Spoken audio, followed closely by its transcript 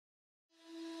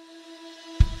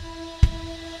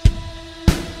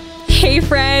Hey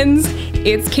friends,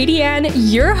 it's Katie Ann,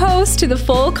 your host to the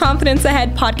Full Confidence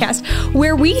Ahead podcast,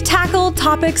 where we tackle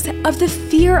topics of the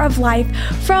fear of life,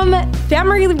 from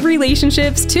family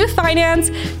relationships to finance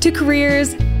to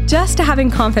careers, just to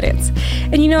having confidence.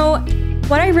 And you know,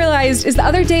 what I realized is the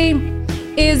other day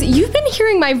is you've been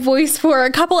hearing my voice for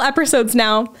a couple episodes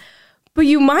now, but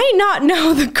you might not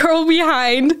know the girl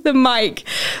behind the mic.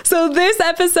 So this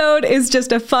episode is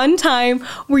just a fun time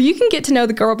where you can get to know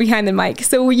the girl behind the mic.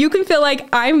 So you can feel like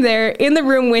I'm there in the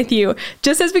room with you.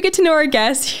 Just as we get to know our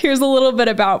guest, here's a little bit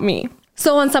about me.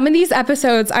 So on some of these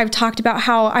episodes, I've talked about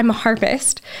how I'm a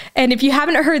harpist. And if you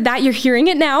haven't heard that, you're hearing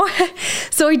it now.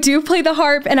 So I do play the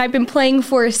harp, and I've been playing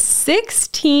for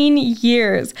 16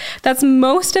 years. That's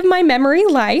most of my memory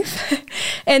life.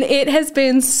 And it has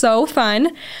been so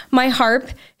fun. My harp,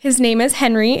 his name is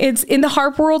Henry. It's in the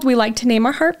harp world, we like to name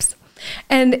our harps.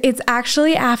 And it's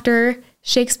actually after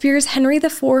Shakespeare's Henry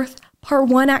IV, Part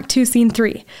 1, Act 2, Scene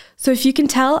 3. So if you can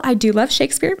tell, I do love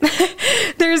Shakespeare.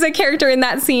 There's a character in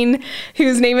that scene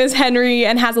whose name is Henry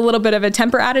and has a little bit of a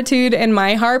temper attitude, and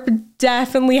my harp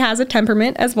definitely has a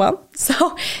temperament as well.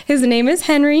 So his name is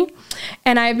Henry,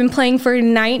 and I've been playing for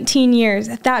 19 years.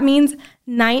 That means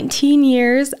 19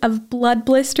 years of blood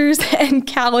blisters and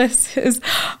calluses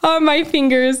on my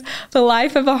fingers. The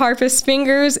life of a harpist's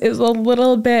fingers is a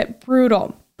little bit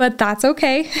brutal, but that's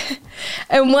okay.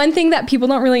 And one thing that people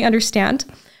don't really understand,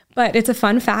 but it's a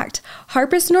fun fact,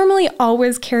 harpists normally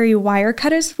always carry wire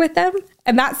cutters with them.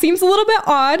 And that seems a little bit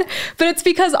odd, but it's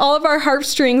because all of our harp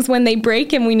strings, when they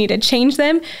break and we need to change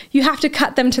them, you have to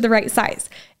cut them to the right size.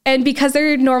 And because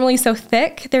they're normally so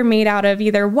thick, they're made out of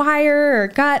either wire or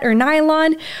gut or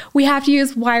nylon, we have to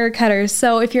use wire cutters.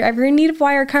 So if you're ever in need of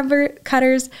wire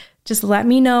cutters, just let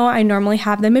me know. I normally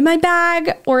have them in my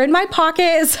bag or in my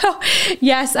pocket. So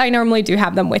yes, I normally do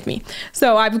have them with me.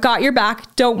 So I've got your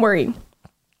back. Don't worry.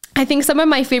 I think some of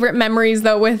my favorite memories,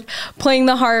 though, with playing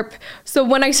the harp. So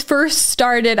when I first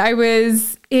started, I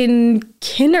was in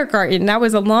kindergarten. That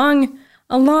was a long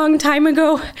time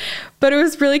ago, but it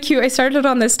was really cute. I started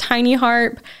on this tiny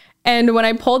harp, and when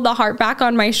I pulled the harp back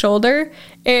on my shoulder,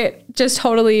 it just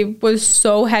totally was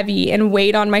so heavy and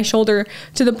weighed on my shoulder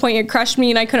to the point it crushed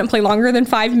me and I couldn't play longer than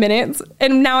 5 minutes.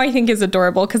 And now I think is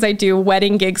adorable because I do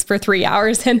wedding gigs for 3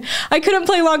 hours and I couldn't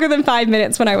play longer than 5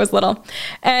 minutes when I was little.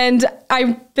 And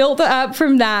I built up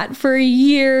from that for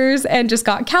years and just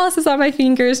got calluses on my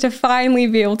fingers to finally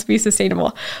be able to be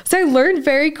sustainable. So I learned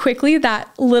very quickly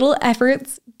that little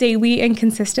efforts daily and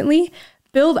consistently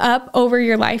build up over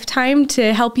your lifetime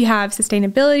to help you have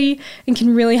sustainability and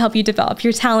can really help you develop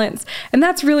your talents. And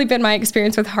that's really been my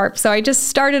experience with harp. So I just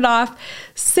started off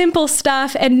simple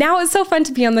stuff, and now it's so fun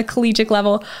to be on the collegiate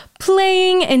level,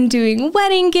 playing and doing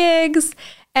wedding gigs.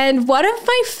 And one of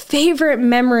my favorite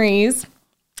memories,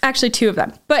 actually two of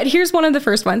them, but here's one of the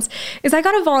first ones, is I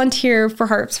got to volunteer for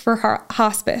Hearts for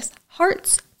Hospice.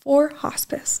 Hearts for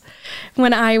Hospice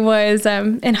when I was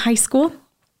in high school.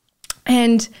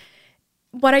 And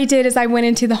what I did is I went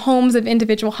into the homes of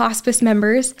individual hospice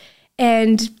members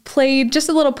and played just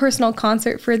a little personal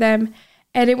concert for them.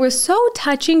 And it was so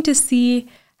touching to see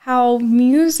how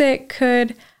music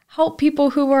could help people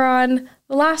who were on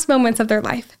the last moments of their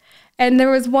life. And there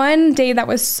was one day that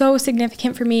was so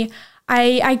significant for me.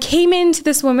 I came into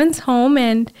this woman's home,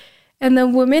 and the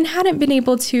woman hadn't been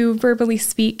able to verbally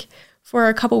speak for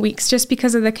a couple weeks just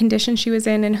because of the condition she was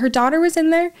in. And her daughter was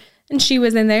in there. And she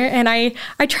was in there, and I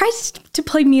tried to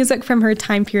play music from her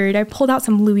time period. I pulled out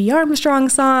some Louis Armstrong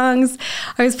songs.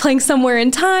 I was playing Somewhere in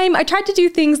Time. I tried to do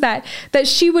things that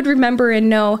she would remember and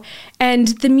know. And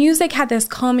the music had this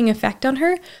calming effect on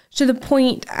her to the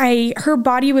point her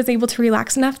body was able to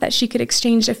relax enough that she could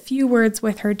exchange a few words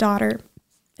with her daughter.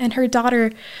 And her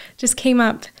daughter just came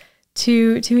up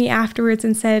to me afterwards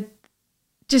and said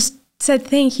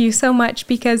thank you so much,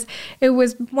 because it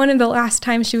was one of the last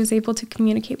times she was able to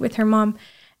communicate with her mom.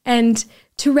 And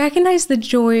to recognize the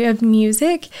joy of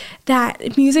music,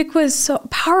 that music was so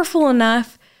powerful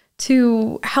enough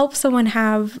to help someone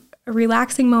have a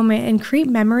relaxing moment and create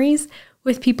memories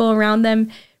with people around them,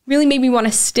 really made me want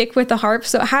to stick with the harp.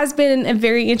 So it has been a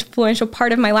very influential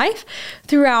part of my life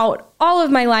throughout all of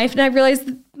my life. And I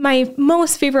realized my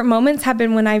most favorite moments have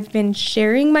been when I've been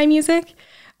sharing my music.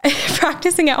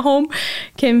 Practicing at home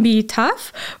can be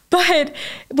tough, but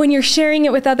when you're sharing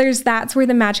it with others, that's where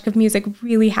the magic of music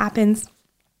really happens.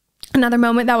 Another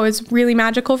moment that was really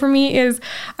magical for me is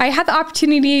I had the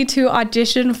opportunity to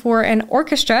audition for an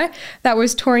orchestra that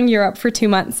was touring Europe for 2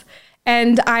 months.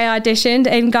 And I auditioned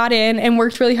and got in and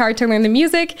worked really hard to learn the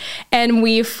music. And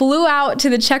we flew out to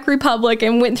the Czech Republic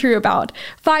and went through about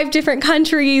 5 different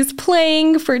countries,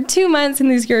 playing for 2 months in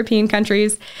these European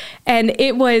countries. And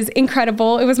it was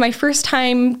incredible. It was my first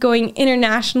time going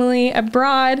internationally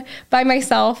abroad by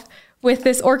myself with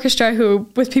this orchestra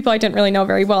with people I didn't really know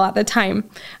very well at the time,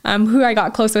 who I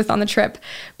got close with on the trip.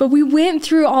 But we went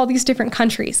through all these different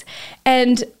countries,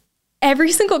 and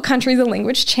every single country, the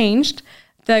language changed.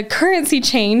 The currency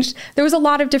changed. There was a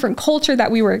lot of different culture that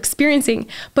we were experiencing.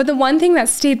 But the one thing that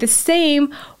stayed the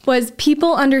same was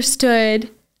people understood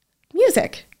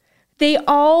music. They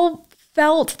all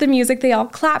felt the music. They all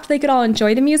clapped. They could all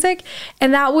enjoy the music.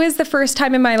 And that was the first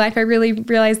time in my life I really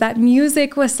realized that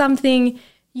music was something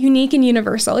unique and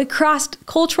universal. It crossed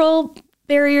cultural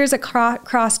barriers, it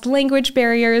crossed language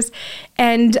barriers.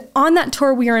 And on that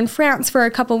tour, we were in France for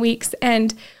a couple weeks,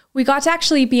 and we got to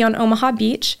actually be on Omaha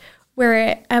Beach,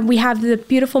 where we have the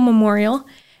beautiful memorial,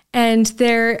 and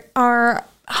there are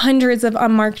hundreds of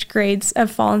unmarked graves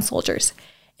of fallen soldiers.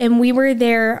 And we were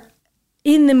there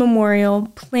in the memorial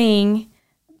playing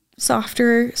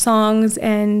softer songs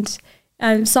and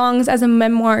songs as a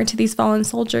memoir to these fallen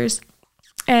soldiers.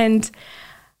 And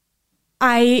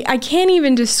I can't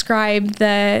even describe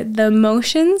the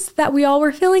emotions that we all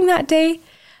were feeling that day,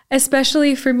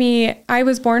 especially for me. I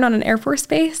was born on an Air Force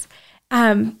base.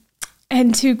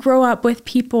 And to grow up with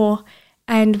people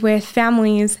and with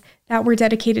families that were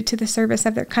dedicated to the service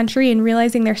of their country and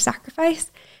realizing their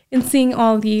sacrifice and seeing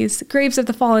all these graves of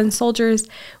the fallen soldiers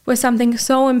was something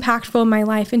so impactful in my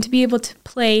life. And to be able to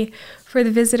play for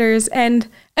the visitors and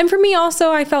for me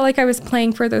also, I felt like I was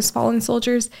playing for those fallen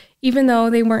soldiers, even though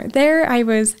they weren't there. I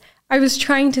was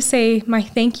trying to say my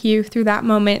thank you through that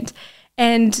moment.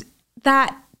 And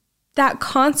that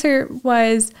concert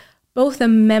was both a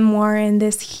memoir and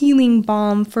this healing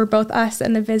balm for both us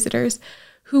and the visitors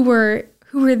who were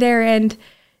there. And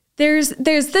there's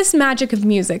this magic of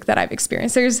music that I've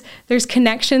experienced. There's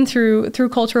connection through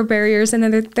cultural barriers, and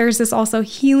then there's this also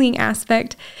healing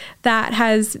aspect that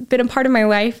has been a part of my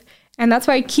life. And that's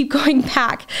why I keep going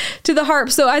back to the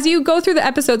harp. So as you go through the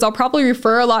episodes, I'll probably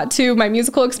refer a lot to my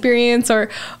musical experience, or,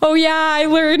 oh yeah, I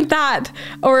learned that,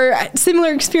 or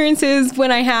similar experiences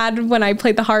when I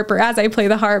played the harp, or as I play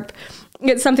the harp.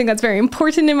 It's something that's very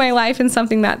important in my life and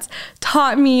something that's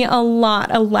taught me a lot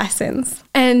of lessons.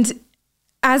 And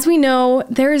as we know,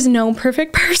 there is no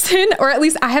perfect person, or at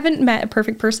least I haven't met a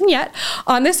perfect person yet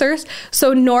on this earth.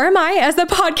 So nor am I as the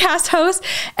podcast host.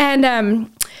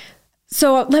 And,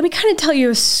 so let me kind of tell you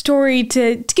a story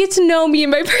to get to know me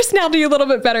and my personality a little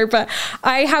bit better. But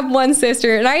I have one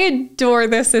sister, and I adore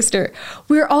this sister.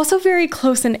 We're also very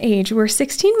close in age. We're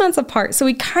 16 months apart. So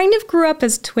we kind of grew up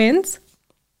as twins,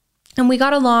 and we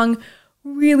got along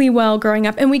really well growing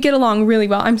up, and we get along really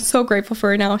well. I'm so grateful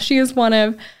for her now. She is one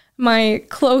of my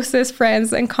closest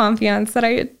friends and confidants that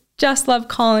I just love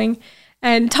calling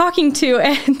and talking to.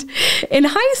 And in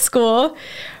high school,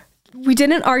 we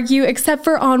didn't argue except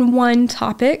for on one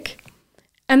topic,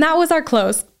 and that was our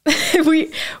clothes.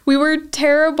 We were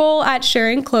terrible at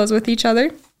sharing clothes with each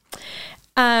other.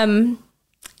 And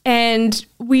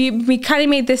we kind of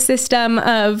made this system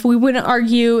of we wouldn't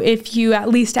argue if you at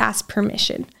least asked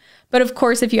permission. But of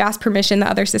course, if you asked permission, the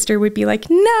other sister would be like,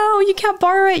 no, you can't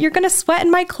borrow it. You're going to sweat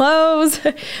in my clothes.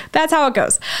 That's how it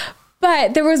goes.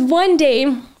 But there was one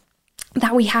day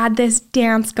that we had this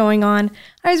dance going on.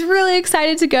 I was really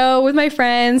excited to go with my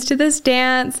friends to this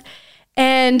dance.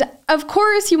 And of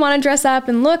course, you want to dress up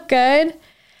and look good.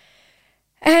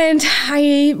 And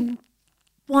I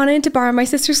wanted to borrow my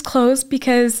sister's clothes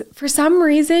because for some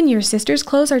reason, your sister's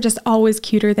clothes are just always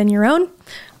cuter than your own.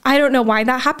 I don't know why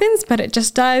that happens, but it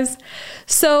just does.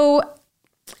 So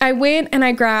I went and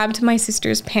I grabbed my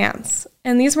sister's pants.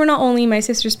 And these were not only my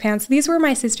sister's pants, these were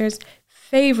my sister's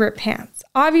favorite pants.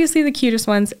 Obviously the cutest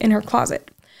ones in her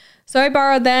closet. So I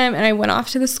borrowed them and I went off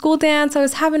to the school dance. I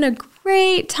was having a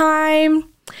great time.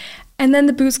 And then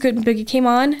the Boot Scoot and Boogie came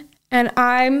on, and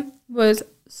I was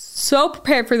so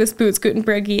prepared for this Boot Scoot and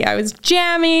Boogie. I was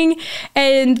jamming,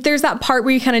 and there's that part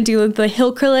where you kind of do the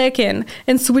heel click and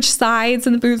switch sides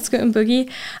in the Boot Scoot and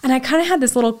Boogie. And I kind of had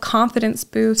this little confidence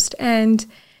boost and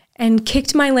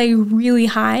kicked my leg really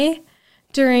high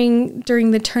during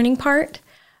the turning part.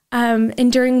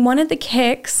 And during one of the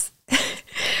kicks,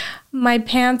 my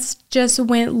pants just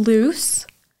went loose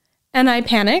and I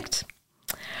panicked.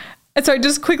 And so I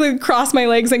just quickly crossed my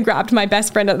legs and grabbed my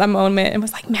best friend at that moment and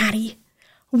was like, Maddie,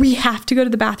 we have to go to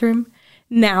the bathroom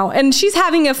now. And she's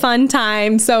having a fun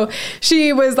time. So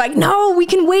she was like, no, we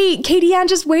can wait. Katie Ann,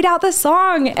 just wait out the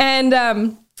song.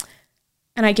 And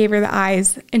And I gave her the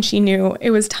eyes, and she knew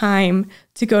it was time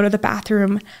to go to the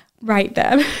bathroom right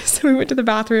then. So we went to the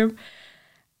bathroom,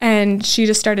 and she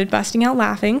just started busting out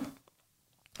laughing.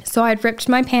 So I'd ripped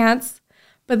my pants,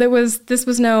 but this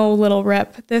was no little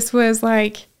rip. This was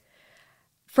like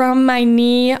from my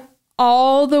knee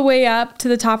all the way up to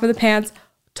the top of the pants,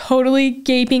 totally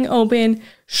gaping open,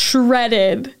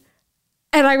 shredded.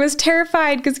 And I was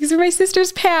terrified because these were my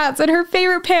sister's pants and her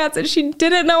favorite pants, and she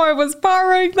didn't know I was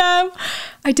borrowing them.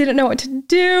 I didn't know what to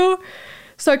do.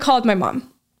 So I called my mom,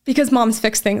 because moms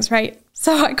fix things, right?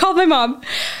 So I called my mom,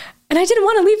 and I didn't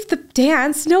want to leave the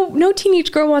dance. No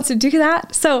teenage girl wants to do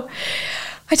that. So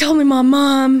I told my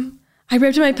mom, I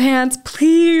ripped my pants.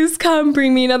 Please come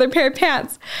bring me another pair of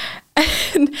pants.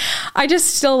 And I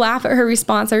just still laugh at her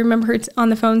response. I remember her on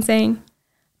the phone saying,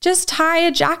 just tie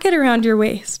a jacket around your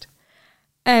waist.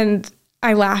 And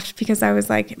I laughed because I was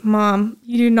like, Mom,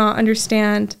 you do not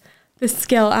understand the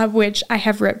skill at which I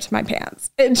have ripped my pants.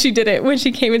 And she did it when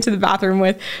she came into the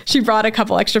bathroom she brought a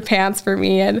couple extra pants for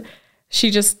me, and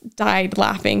she just died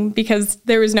laughing because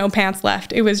there was no pants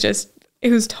left. It was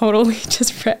totally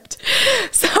just ripped.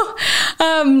 So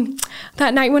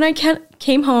that night when I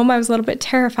came home, I was a little bit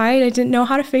terrified. I didn't know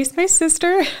how to face my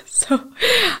sister. So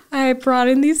I brought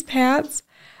in these pants.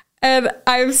 And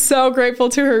I'm so grateful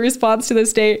to her response to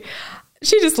this day.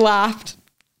 She just laughed.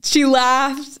 She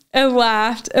laughed and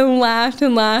laughed and laughed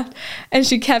and laughed. And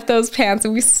she kept those pants.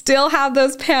 And we still have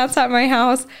those pants at my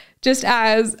house, just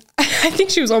as I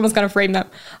think she was almost going to frame them.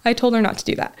 I told her not to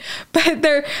do that. But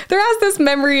they're as this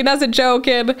memory and as a joke.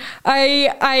 And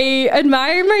I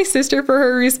admire my sister for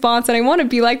her response. And I want to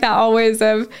be like that always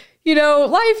of,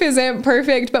 life isn't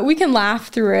perfect, but we can laugh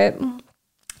through it.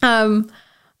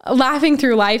 Laughing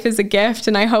through life is a gift,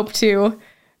 and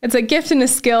it's a gift and a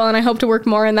skill, and I hope to work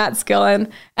more in that skill and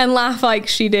laugh like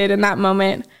she did in that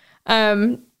moment.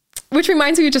 Which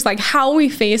reminds me of just like how we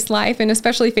face life, and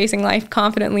especially facing life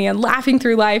confidently and laughing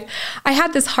through life. I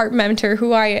had this heart mentor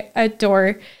who I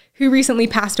adore, who recently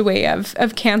passed away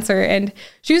of cancer, and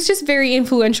she was just very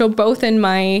influential both in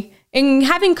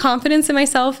having confidence in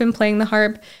myself and playing the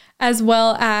harp, as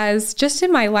well as just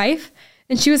in my life.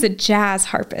 And she was a jazz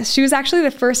harpist. She was actually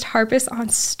the first harpist on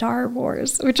Star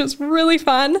Wars, which was really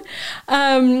fun.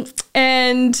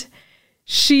 And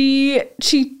she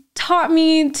taught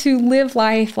me to live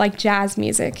life like jazz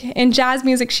music. In jazz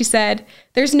music, she said,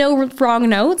 there's no wrong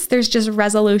notes. There's just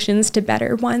resolutions to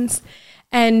better ones.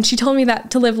 And she told me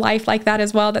that to live life like that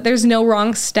as well, that there's no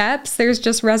wrong steps. There's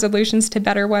just resolutions to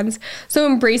better ones. So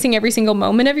embracing every single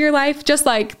moment of your life, just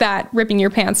like that ripping your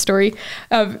pants story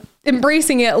of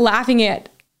embracing it, laughing it,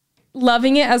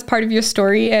 loving it as part of your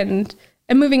story, and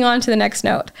moving on to the next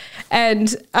note.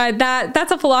 And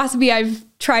that's a philosophy I've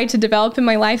tried to develop in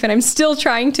my life, and I'm still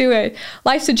trying to.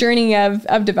 Life's a journey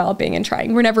of developing and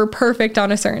trying. We're never perfect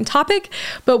on a certain topic,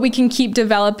 but we can keep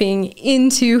developing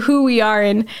into who we are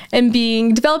and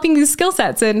developing these skill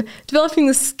sets, and developing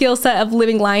the skill set of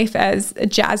living life as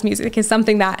jazz music is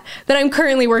something that I'm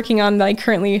currently working on, that I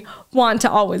currently want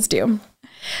to always do.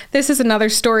 This is another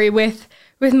story with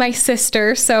my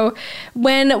sister. So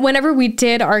whenever we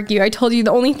did argue, I told you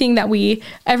the only thing that we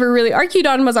ever really argued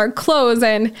on was our clothes.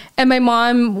 And my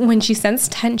mom, when she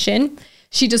sensed tension,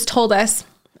 she just told us,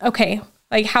 okay,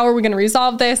 like, how are we going to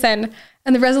resolve this? And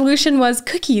the resolution was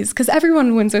cookies, because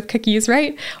everyone wins with cookies,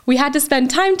 right? We had to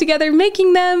spend time together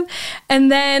making them,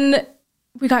 and then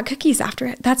we got cookies after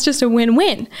it. That's just a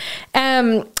win-win.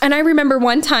 And I remember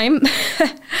one time,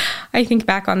 I think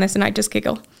back on this and I just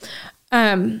giggle.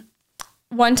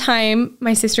 One time,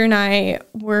 my sister and I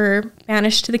were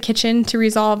banished to the kitchen to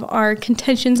resolve our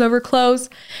contentions over clothes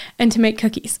and to make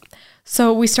cookies.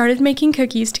 So we started making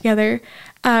cookies together.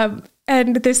 And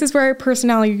this is where our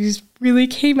personalities really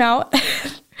came out.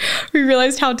 We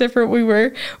realized how different we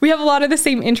were. We have a lot of the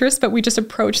same interests, but we just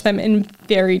approach them in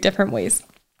very different ways.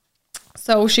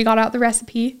 So she got out the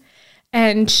recipe,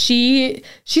 and she's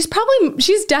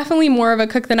definitely more of a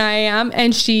cook than I am.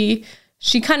 And she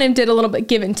kind of did a little bit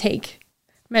give and take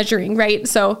measuring, right?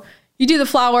 So you do the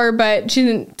flour, but she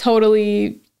didn't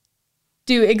totally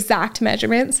do exact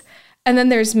measurements. And then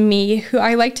there's me, who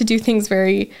I like to do things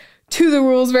very to the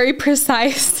rules, very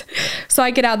precise. So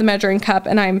I get out the measuring cup,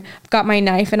 and I've got my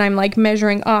knife, and I'm like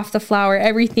measuring off the flour.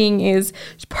 Everything is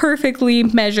perfectly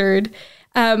measured.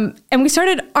 And we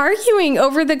started arguing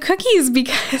over the cookies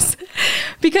because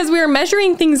we were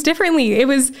measuring things differently. It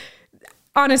was,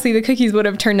 honestly, the cookies would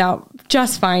have turned out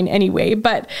just fine anyway,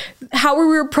 but how we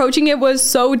were approaching it was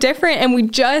so different. And we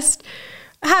just,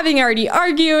 having already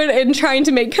argued and trying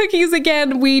to make cookies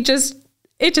again,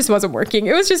 it just wasn't working.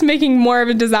 It was just making more of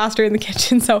a disaster in the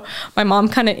kitchen. So my mom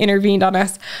kind of intervened on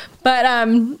us. But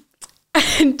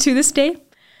to this day,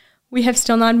 we have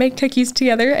still not made cookies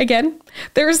together again.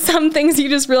 There are some things you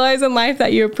just realize in life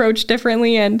that you approach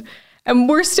differently, and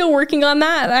we're still working on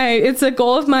that. It's a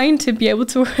goal of mine to be able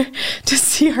to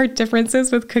see our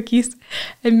differences with cookies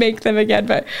and make them again.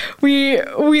 But we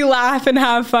laugh and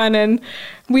have fun, and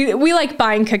we like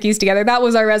buying cookies together. That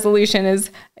was our resolution, is,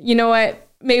 you know what,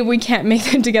 maybe we can't make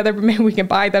them together, but maybe we can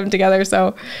buy them together.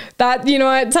 So that, you know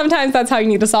what, sometimes that's how you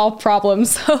need to solve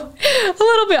problems. So a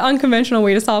little bit unconventional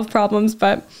way to solve problems,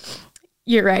 but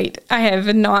you're right. I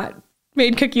have not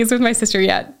made cookies with my sister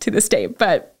yet to this day,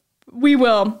 but we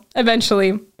will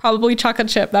eventually. Probably chocolate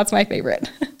chip. That's my favorite.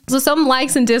 So some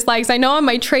likes and dislikes. I know on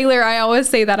my trailer, I always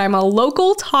say that I'm a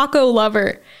local taco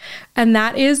lover. And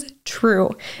that is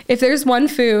true. If there's one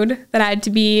food that I had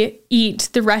to eat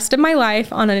the rest of my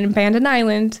life on an abandoned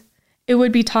island, it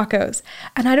would be tacos.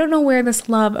 And I don't know where this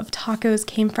love of tacos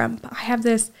came from, but I have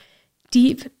this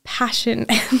deep passion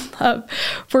and love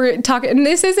for taco. And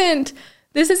this isn't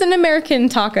American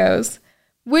tacos,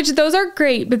 which those are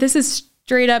great, but this is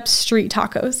straight up street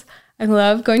tacos. I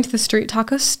love going to the street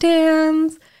taco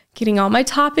stands, getting all my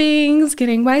toppings,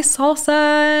 getting my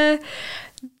salsa.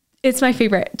 It's my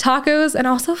favorite. Tacos and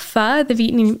also pho, the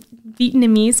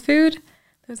Vietnamese food.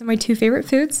 Those are my two favorite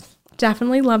foods.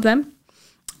 Definitely love them.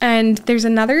 And there's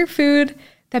another food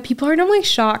that people are normally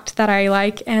shocked that I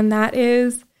like, and that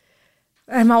is,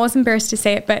 I'm always embarrassed to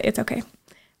say it, but it's okay,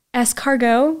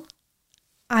 escargot.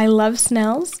 I love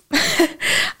snails.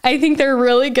 I think they're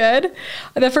really good.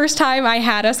 The first time I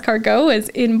had escargot was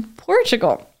in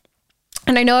Portugal.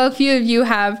 And I know a few of you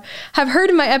have heard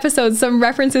in my episodes some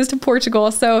references to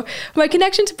Portugal. So my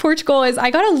connection to Portugal is I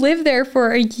got to live there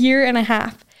for a year and a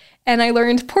half. And I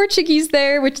learned Portuguese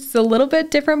there, which is a little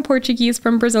bit different Portuguese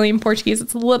from Brazilian Portuguese.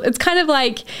 It's kind of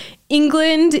like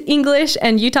England English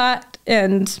and Utah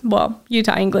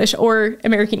English or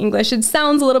American English. It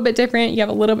sounds a little bit different. You have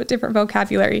a little bit different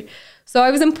vocabulary. So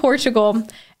I was in Portugal,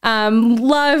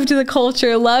 loved the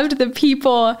culture, loved the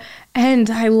people, and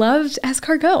I loved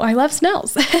escargot. I love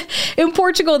snails. In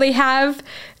Portugal, they have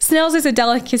snails as a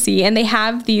delicacy, and they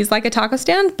have these like a taco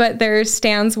stand, but there's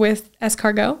stands with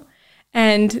escargot.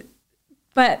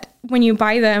 But when you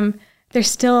buy them, they're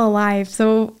still alive.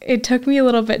 So it took me a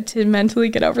little bit to mentally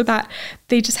get over that.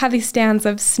 They just have these stands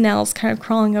of snails kind of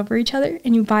crawling over each other,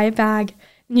 and you buy a bag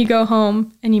and you go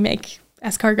home and you make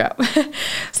escargot.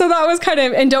 So that was kind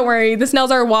of, and don't worry, the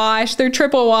snails are washed. They're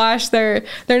triple washed. They're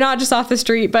not just off the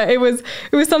street, but it was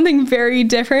something very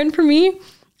different for me.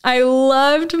 I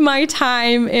loved my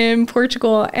time in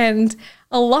Portugal, and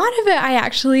a lot of it I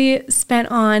actually spent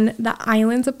on the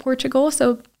islands of Portugal.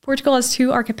 So Portugal has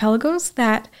two archipelagos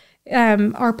that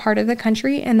are part of the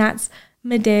country, and that's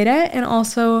Madeira and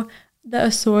also the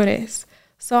Azores.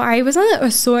 So I was on the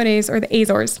Azores, or the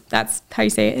Azores. That's how you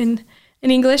say it in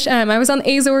English. I was on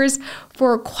the Azores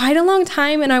for quite a long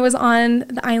time, and I was on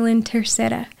the island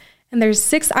Terceira. And there's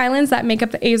 6 islands that make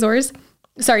up the Azores.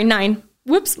 Sorry, 9.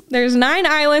 Whoops. There's 9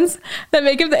 islands that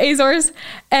make up the Azores.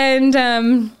 And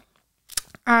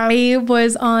I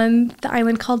was on the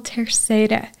island called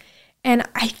Terceira. And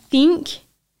I think,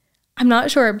 I'm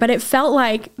not sure, but it felt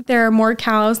like there are more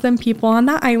cows than people on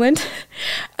that island.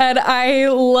 And I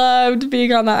loved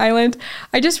being on that island.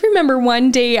 I just remember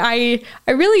one day I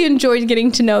really enjoyed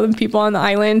getting to know the people on the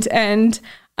island. And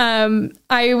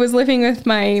I was living with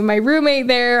my roommate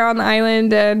there on the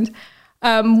island. And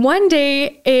one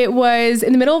day it was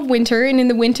in the middle of winter, and in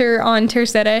the winter on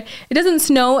Terceira, it doesn't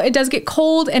snow, it does get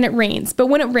cold and it rains. But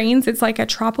when it rains, it's like a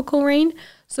tropical rain.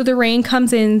 So the rain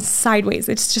comes in sideways.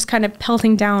 It's just kind of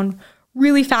pelting down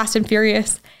really fast and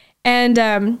furious.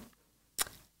 And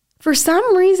for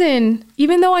some reason,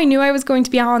 even though I knew I was going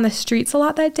to be out on the streets a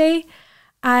lot that day,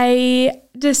 I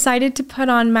decided to put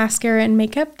on mascara and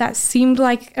makeup. That seemed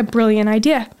like a brilliant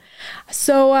idea.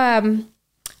 So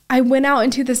I went out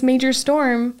into this major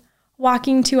storm,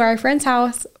 walking to our friend's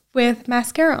house with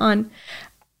mascara on.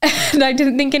 And I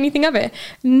didn't think anything of it.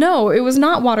 No, it was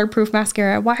not waterproof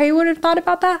mascara. Why I would have thought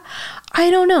about that? I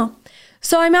don't know.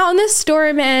 So I'm out in this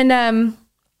storm, and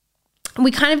we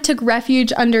kind of took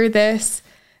refuge under this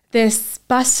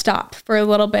bus stop for a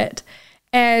little bit.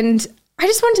 And I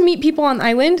just wanted to meet people on the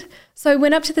island. So I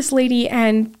went up to this lady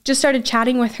and just started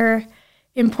chatting with her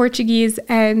in Portuguese.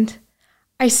 And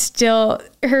I still,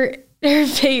 her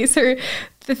face,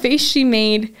 the face she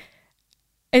made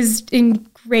is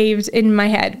engraved in my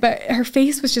head, but her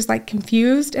face was just like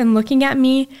confused and looking at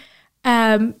me.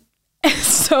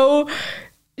 So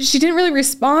she didn't really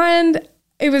respond.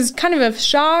 It was kind of a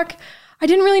shock. I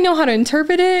didn't really know how to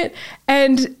interpret it.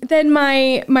 And then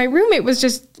my roommate was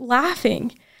just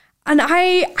laughing. And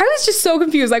I was just so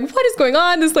confused. Like, what is going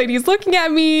on? This lady's looking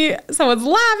at me. Someone's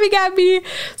laughing at me.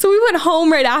 So we went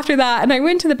home right after that. And I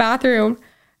went to the bathroom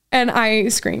and I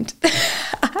screamed.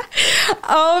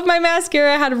 All of my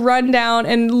mascara had run down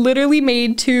and literally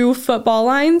made 2 football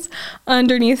lines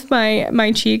underneath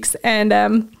my cheeks. And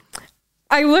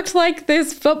I looked like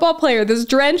this football player, this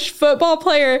drenched football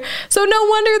player. So no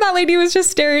wonder that lady was just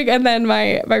staring. And then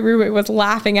my roommate was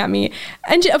laughing at me.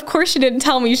 And of course she didn't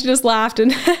tell me. She just laughed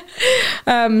and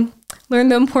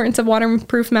learned the importance of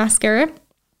waterproof mascara.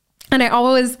 And I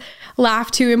always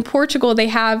laugh too. In Portugal, they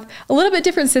have a little bit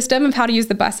different system of how to use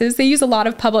the buses. They use a lot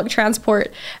of public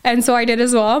transport. And so I did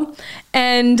as well.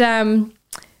 And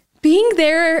being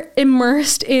there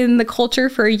immersed in the culture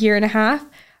for a year and a half,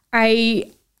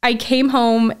 I came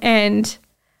home and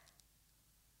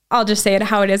I'll just say it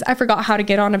how it is. I forgot how to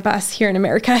get on a bus here in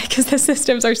America because the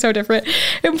systems are so different.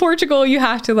 In Portugal, you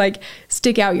have to like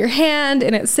stick out your hand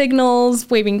and it signals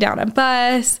waving down a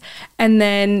bus. And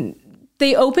then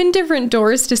they open different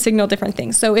doors to signal different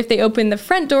things. So if they open the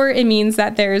front door, it means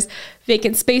that there's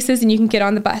vacant spaces and you can get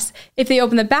on the bus. If they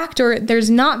open the back door, there's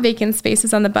not vacant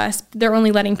spaces on the bus. They're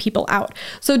only letting people out.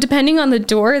 So depending on the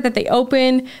door that they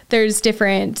open,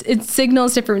 it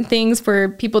signals different things for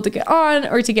people to get on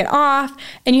or to get off.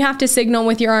 And you have to signal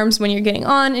with your arms when you're getting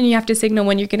on and you have to signal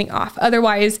when you're getting off.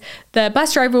 Otherwise, the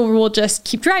bus driver will just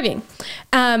keep driving.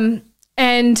 And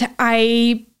when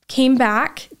I came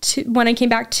back to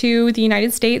the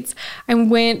United States, I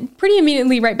went pretty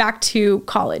immediately right back to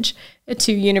college,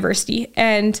 to university.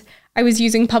 And I was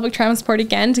using public transport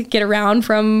again to get around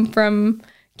from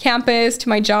campus to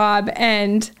my job.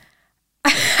 And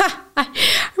I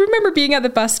remember being at the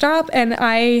bus stop and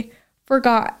I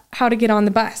forgot how to get on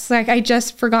the bus. Like I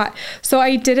just forgot. So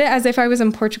I did it as if I was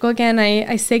in Portugal again.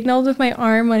 I signaled with my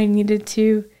arm when I needed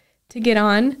to get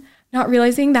on, not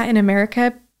realizing that in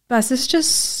America, buses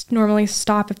just normally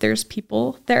stop if there's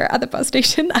people there at the bus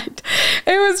station. It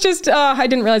was just, I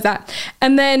didn't realize that.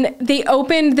 And then they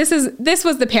opened, this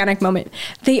was the panic moment.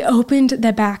 They opened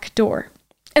the back door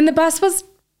and the bus was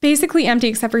basically empty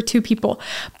except for 2 people.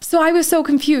 So I was so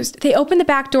confused. They opened the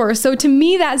back door. So to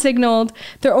me, that signaled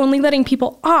they're only letting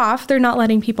people off. They're not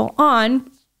letting people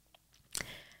on.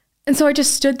 And so I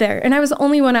just stood there and I was the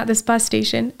only one at this bus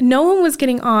station. No one was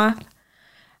getting off.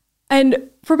 And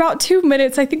for about 2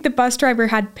 minutes, I think the bus driver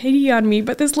had pity on me,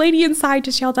 but this lady inside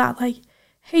just yelled out like,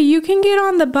 "Hey, you can get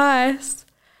on the bus."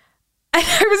 And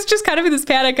I was just kind of in this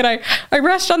panic and I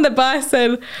rushed on the bus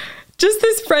and just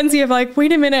this frenzy of like,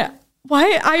 wait a minute,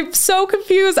 why? I'm so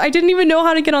confused. I didn't even know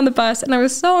how to get on the bus and I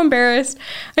was so embarrassed.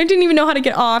 I didn't even know how to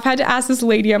get off. I had to ask this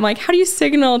lady, I'm like, how do you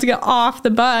signal to get off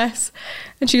the bus?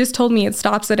 And she just told me it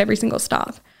stops at every single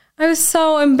stop. I was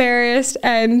so embarrassed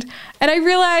and I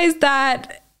realized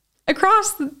that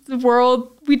across the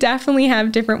world, we definitely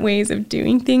have different ways of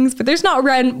doing things, but there's not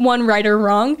one right or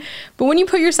wrong. But when you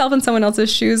put yourself in someone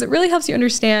else's shoes, it really helps you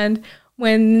understand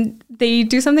when they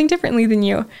do something differently than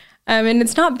you. And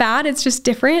it's not bad, it's just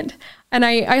different. And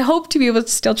I hope to be able to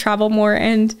still travel more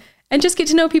and just get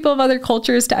to know people of other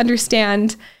cultures to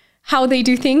understand how they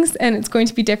do things, and it's going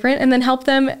to be different, and then help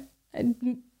them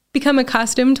become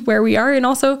accustomed to where we are and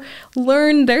also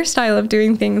learn their style of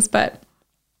doing things. But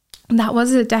that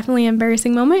was a definitely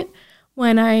embarrassing moment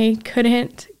when I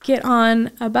couldn't get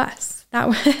on a bus.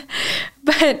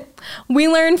 But we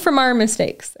learn from our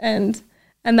mistakes and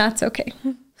that's okay.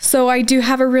 So I do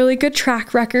have a really good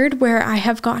track record where I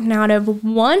have gotten out of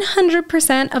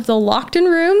 100% of the locked in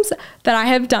rooms that I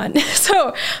have done.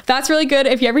 So that's really good.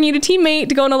 If you ever need a teammate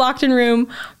to go in a locked in room,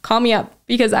 call me up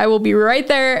because I will be right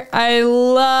there. I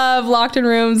love locked in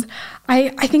rooms. I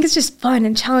think it's just fun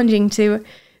and challenging to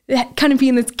kind of be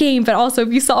in this game, but also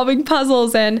be solving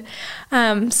puzzles. And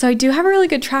so I do have a really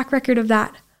good track record of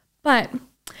that. But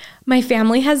my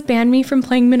family has banned me from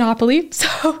playing Monopoly.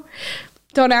 So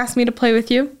don't ask me to play with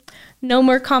you. No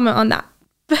more comment on that.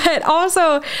 But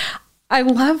also, I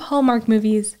love Hallmark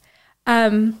movies.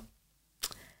 And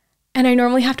I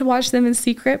normally have to watch them in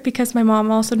secret because my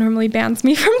mom also normally bans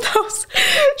me from those.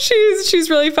 She's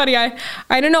really funny.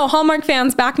 I don't know, Hallmark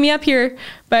fans, back me up here,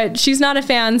 but she's not a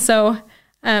fan. So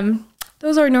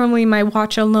those are normally my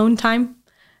watch alone time.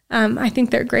 I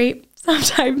think they're great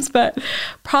sometimes, but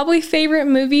probably favorite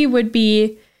movie would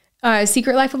be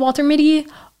Secret Life of Walter Mitty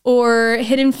or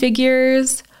Hidden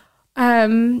Figures.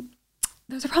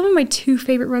 Those are probably my 2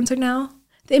 favorite ones right now.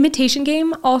 The Imitation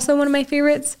Game, also one of my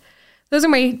favorites. Those are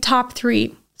my top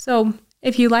 3. So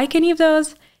if you like any of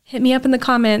those, hit me up in the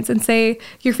comments and say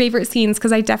your favorite scenes,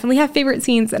 because I definitely have favorite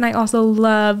scenes and I also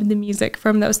love the music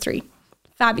from those 3.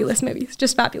 fabulous movies,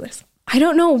 just fabulous. I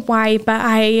don't know why, but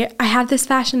I have this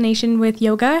fascination with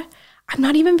yoga. I'm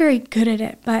not even very good at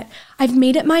it, but I've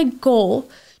made it my goal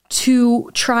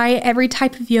to try every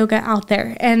type of yoga out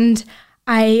there. And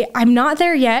I'm not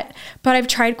there yet, but I've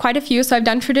tried quite a few. So I've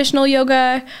done traditional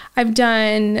yoga. I've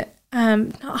done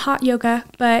not hot yoga,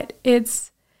 but it's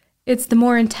the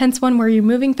more intense one where you're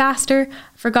moving faster.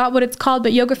 I forgot what it's called,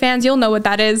 but yoga fans, you'll know what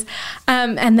that is.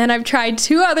 And then I've tried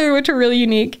 2 other, which are really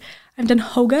unique. I've done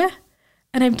Hoga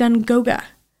and I've done Goga,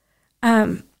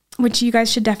 which you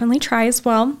guys should definitely try as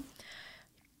well.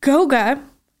 Goga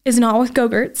is not with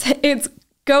Go-Gurts. It's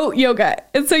goat yoga.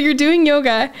 And so you're doing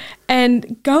yoga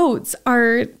and goats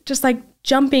are just like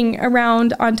jumping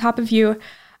around on top of you.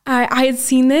 I had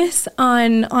seen this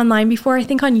online before. I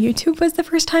think on YouTube was the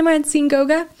first time I had seen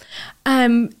Goga.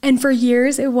 And for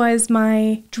years, it was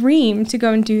my dream to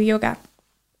go and do yoga.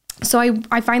 So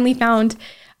I finally found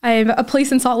a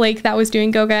place in Salt Lake that was doing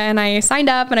Goga, and I signed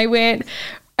up and I went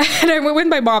with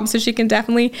my mom, so she can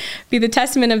definitely be the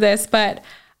testament of this. But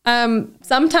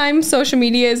sometimes social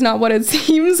media is not what it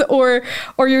seems, or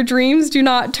your dreams do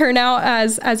not turn out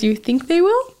as you think they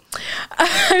will.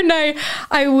 And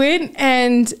I went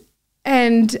and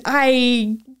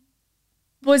I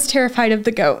was terrified of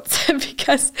the goats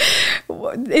because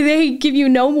they give you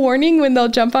no warning when they'll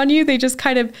jump on you. They just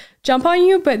kind of jump on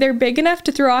you, but they're big enough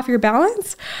to throw off your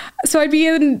balance. So I'd be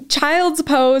in child's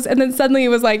pose, and then suddenly it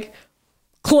was like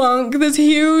clunk, this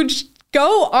huge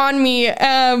goat on me.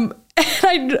 And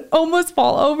I'd almost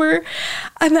fall over.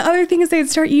 And the other thing is they'd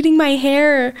start eating my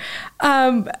hair.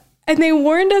 And they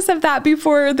warned us of that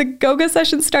before the Goga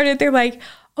session started. They're like,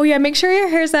 oh yeah, make sure your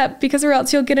hair's up because or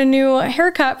else you'll get a new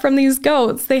haircut from these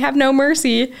goats. They have no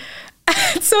mercy.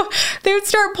 So they would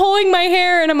start pulling my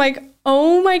hair and I'm like,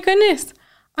 oh my goodness,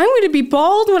 I'm going to be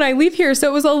bald when I leave here. So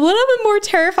it was a little bit more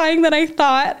terrifying than I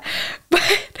thought,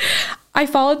 but I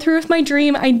followed through with my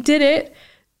dream. I did it.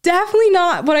 Definitely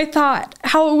not what I thought,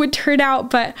 how it would turn out,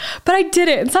 but I did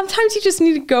it. And sometimes you just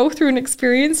need to go through an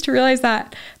experience to realize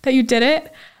that you did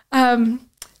it.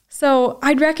 So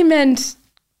I'd recommend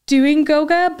doing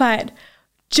Goga, but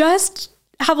just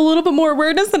have a little bit more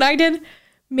awareness than I did.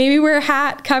 Maybe wear a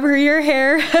hat, cover your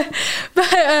hair.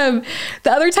 But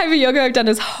the other type of yoga I've done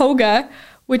is Hoga,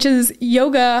 which is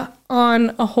yoga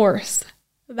on a horse.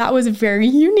 That was very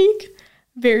unique,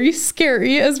 very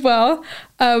scary as well.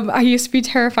 I used to be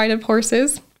terrified of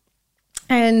horses.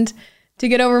 And to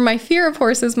get over my fear of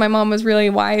horses, my mom was really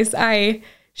wise.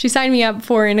 She signed me up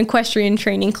for an equestrian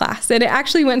training class. And it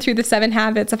actually went through the 7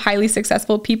 Habits of Highly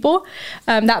Successful People,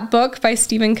 that book by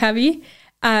Stephen Covey.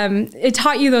 It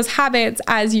taught you those habits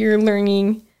as you're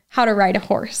learning how to ride a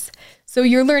horse. So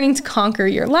you're learning to conquer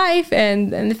your life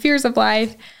and the fears of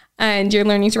life, and you're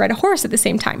learning to ride a horse at the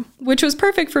same time, which was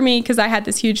perfect for me because I had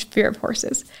this huge fear of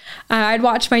horses. I'd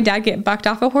watched my dad get bucked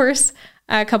off a horse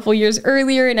a couple years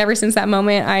earlier, and ever since that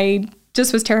moment, I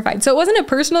just was terrified. So it wasn't a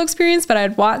personal experience, but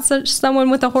I'd watched someone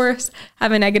with a horse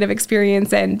have a negative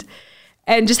experience and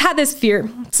just had this fear.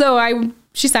 So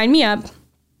she signed me up,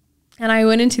 and I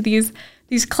went into these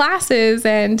classes,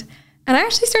 and I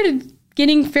actually started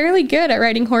getting fairly good at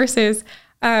riding horses.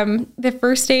 The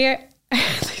first day, they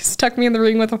stuck me in the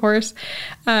ring with a horse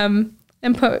and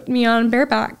put me on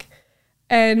bareback.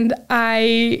 And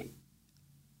I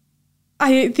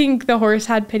think the horse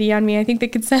had pity on me. I think they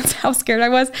could sense how scared I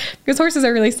was because horses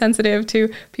are really sensitive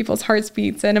to people's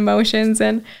heartbeats and emotions.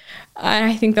 And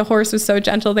I think the horse was so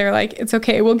gentle. They're like, it's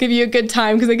okay, we'll give you a good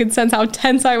time, because they could sense how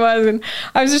tense I was. And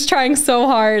I was just trying so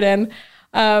hard. And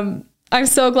I'm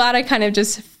so glad I kind of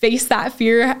just faced that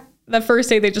fear. The first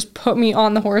day they just put me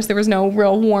on the horse. There was no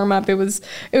real warm up. It was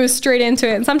straight into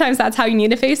it. And sometimes that's how you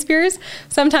need to face fears.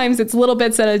 Sometimes it's little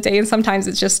bits at a day, and sometimes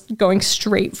it's just going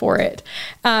straight for it.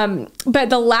 But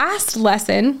the last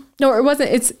lesson, no, it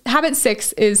wasn't. It's habit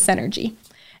 6 is synergy.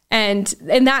 And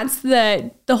that's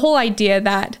the whole idea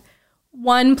that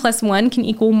 1 + 1 can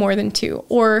equal more than 2.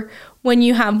 Or when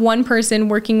you have one person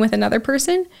working with another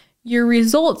person, your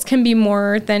results can be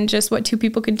more than just what 2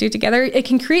 people could do together. It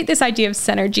can create this idea of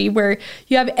synergy where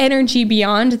you have energy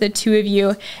beyond the 2 of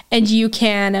you, and you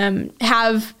can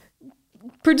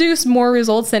produce more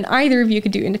results than either of you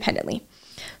could do independently.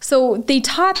 So they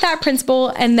taught that principle,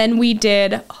 and then we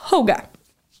did Hoga.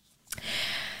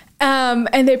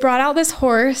 And they brought out this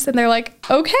horse, and they're like,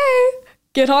 okay,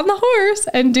 get on the horse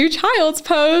and do child's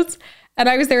pose. And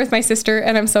I was there with my sister,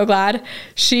 and I'm so glad.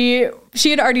 She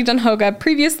had already done Hoga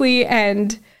previously,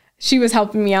 and she was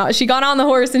helping me out. She got on the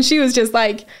horse, and she was just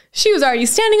like, she was already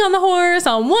standing on the horse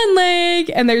on one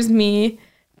leg, and there's me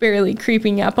barely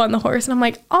creeping up on the horse. And I'm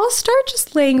like, I'll start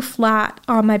just laying flat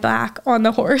on my back on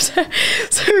the horse.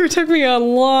 So it took me a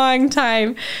long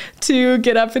time to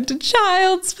get up into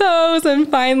child's pose. And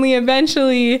finally,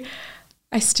 eventually,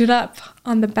 I stood up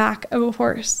on the back of a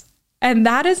horse. And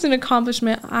that is an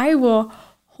accomplishment I will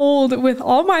hold with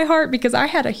all my heart, because I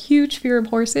had a huge fear of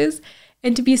horses.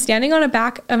 And to be standing on the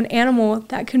back of an animal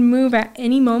that can move at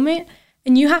any moment,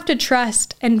 and you have to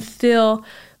trust and feel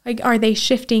like, are they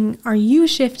shifting? Are you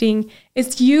shifting?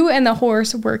 It's you and the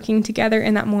horse working together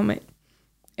in that moment.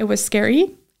 It was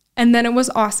scary, and then it was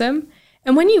awesome.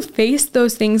 And when you face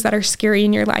those things that are scary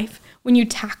in your life, when you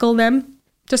tackle them,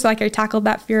 just like I tackled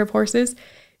that fear of horses,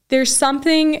 there's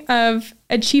something of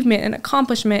achievement and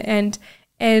accomplishment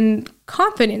and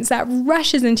confidence that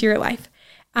rushes into your life.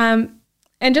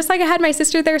 And just like I had my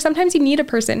sister there, sometimes you need a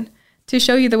person to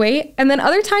show you the way. And then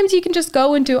other times you can just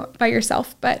go and do it by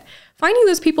yourself. But finding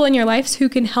those people in your lives who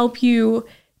can help you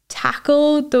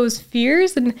tackle those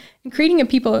fears and creating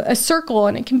a circle,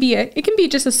 and it can be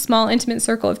just a small, intimate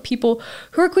circle of people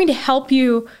who are going to help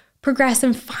you progress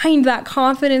and find that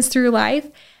confidence through life,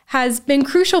 has been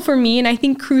crucial for me, and I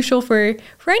think crucial for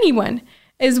anyone,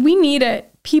 is we need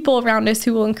people around us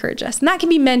who will encourage us. And that can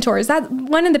be mentors. That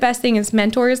one of the best things is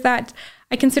mentors. That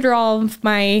I consider all of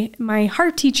my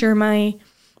heart teacher, my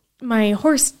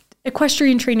horse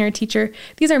equestrian trainer teacher.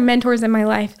 These are mentors in my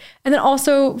life. And then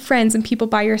also friends and people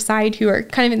by your side who are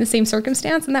kind of in the same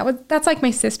circumstance. And that's like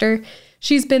my sister.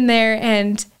 She's been there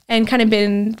and kind of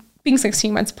been, being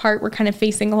 16 months apart, we're kind of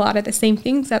facing a lot of the same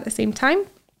things at the same time.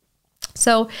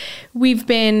 So we've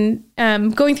been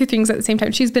going through things at the same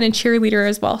time. She's been a cheerleader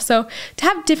as well. So to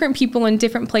have different people in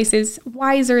different places,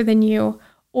 wiser than you,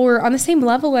 or on the same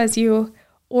level as you,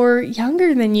 or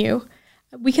younger than you,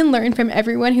 we can learn from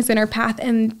everyone who's in our path.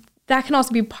 And that can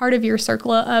also be part of your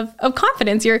circle of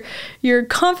confidence, your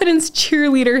confidence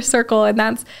cheerleader circle. And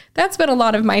that's been a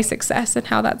lot of my success, and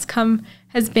how that's come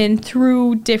has been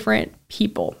through different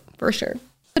people, for sure.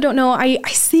 I don't know, I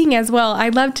sing as well. I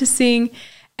love to sing.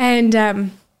 And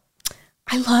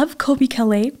I love Colby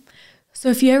Calais. So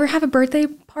if you ever have a birthday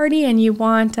party and you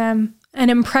want an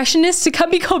impressionist to come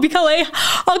be Colby Calais,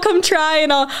 I'll come try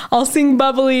and I'll sing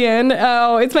Bubbly. And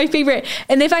oh, it's my favorite.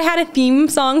 And if I had a theme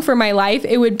song for my life,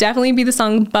 it would definitely be the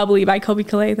song Bubbly by Colby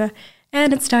Calais.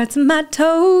 And it starts in my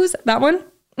toes. That one.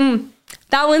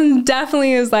 That one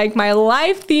definitely is like my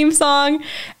life theme song.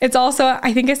 It's also,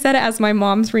 I think I set it as my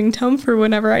mom's ringtone for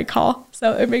whenever I call.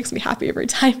 So it makes me happy every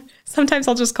time. Sometimes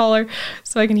I'll just call her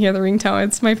so I can hear the ringtone.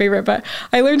 It's my favorite, but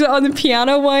I learned it on the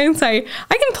piano once. I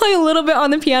can play a little bit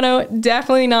on the piano,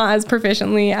 definitely not as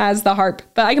proficiently as the harp,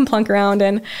 but I can plunk around,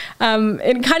 and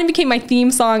it kind of became my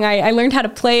theme song. I learned how to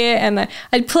play it, and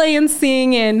I'd play and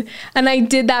sing, and I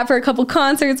did that for a couple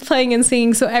concerts, playing and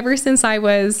singing. So ever since I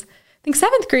think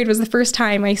 7th grade was the first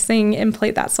time I sang and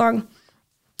played that song.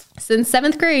 Since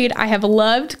 7th grade, I have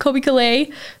loved Colby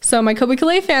Calais. So my Colby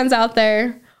Calais fans out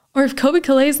there, or if Colby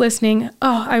Calais is listening,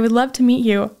 oh, I would love to meet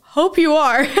you. Hope you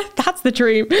are. That's the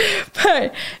dream.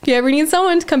 But if you ever need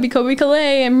someone to come be Colby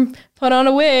Calais and put on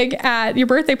a wig at your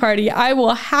birthday party, I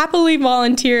will happily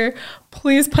volunteer.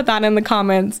 Please put that in the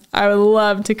comments. I would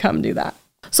love to come do that.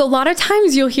 So a lot of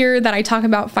times you'll hear that I talk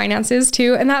about finances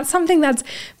too, and that's something that's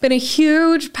been a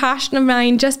huge passion of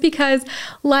mine, just because,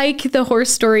 like the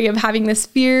horse story of having this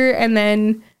fear and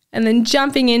then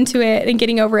jumping into it and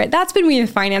getting over it, that's been me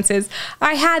with finances.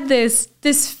 I had this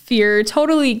fear,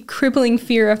 totally crippling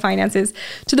fear of finances,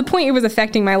 to the point it was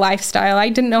affecting my lifestyle. I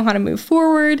didn't know how to move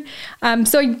forward.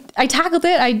 So I tackled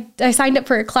it. I signed up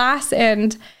for a class,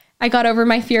 and I got over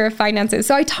my fear of finances.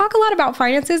 So I talk a lot about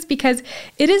finances because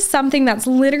it is something that's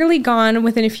literally gone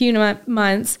within a few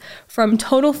months from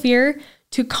total fear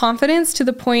to confidence, to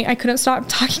the point I couldn't stop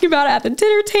talking about it at the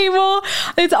dinner table.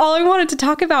 It's all I wanted to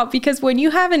talk about, because when you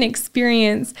have an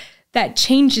experience that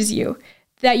changes you,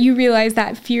 that you realize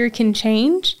that fear can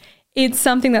change, it's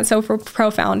something that's so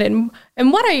profound. And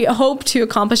what I hope to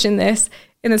accomplish in this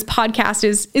podcast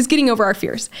is getting over our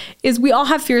fears. Is we all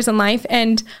have fears in life,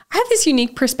 and I have this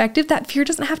unique perspective that fear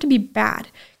doesn't have to be bad,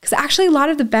 because actually a lot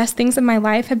of the best things in my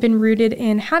life have been rooted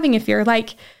in having a fear,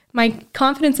 like my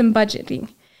confidence in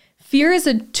budgeting. Fear is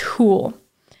a tool,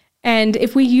 and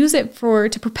if we use it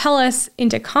to propel us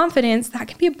into confidence, that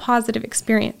can be a positive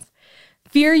experience.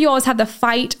 Fear, you always have the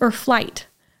fight or flight,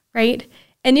 right?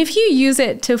 And if you use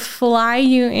it to fly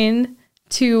you in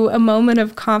to a moment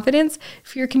of confidence,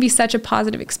 fear can be such a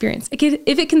positive experience.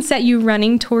 If it can set you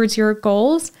running towards your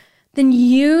goals, then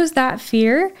use that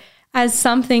fear as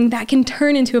something that can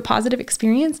turn into a positive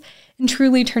experience can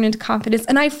truly turn into confidence.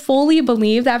 And I fully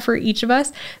believe that for each of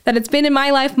us, that it's been in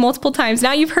my life multiple times.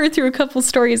 Now you've heard through a couple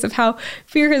stories of how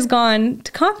fear has gone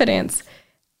to confidence.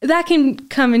 That can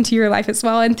come into your life as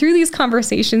well. And through these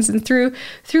conversations and through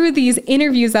these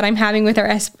interviews that I'm having with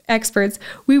our experts,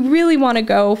 we really want to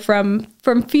go from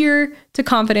fear to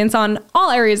confidence on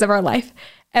all areas of our life.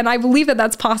 And I believe that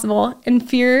that's possible. And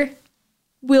fear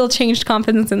will change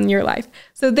confidence in your life.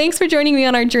 So thanks for joining me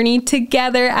on our journey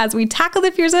together as we tackle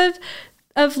the fears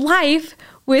of life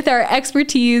with our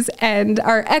expertise and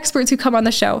our experts who come on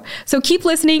the show. So keep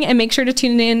listening and make sure to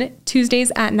tune in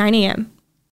Tuesdays at 9 a.m.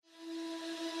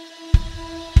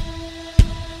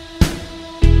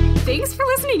 Thanks for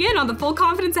listening in on the Full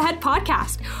Confidence Ahead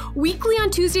podcast. Weekly on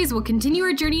Tuesdays, we'll continue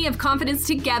our journey of confidence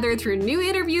together through new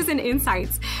interviews and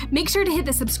insights. Make sure to hit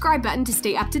the subscribe button to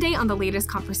stay up to date on the latest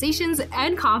conversations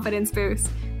and confidence boosts.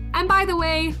 And by the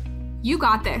way, you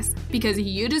got this because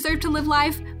you deserve to live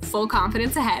life full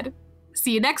confidence ahead.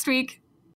 See you next week.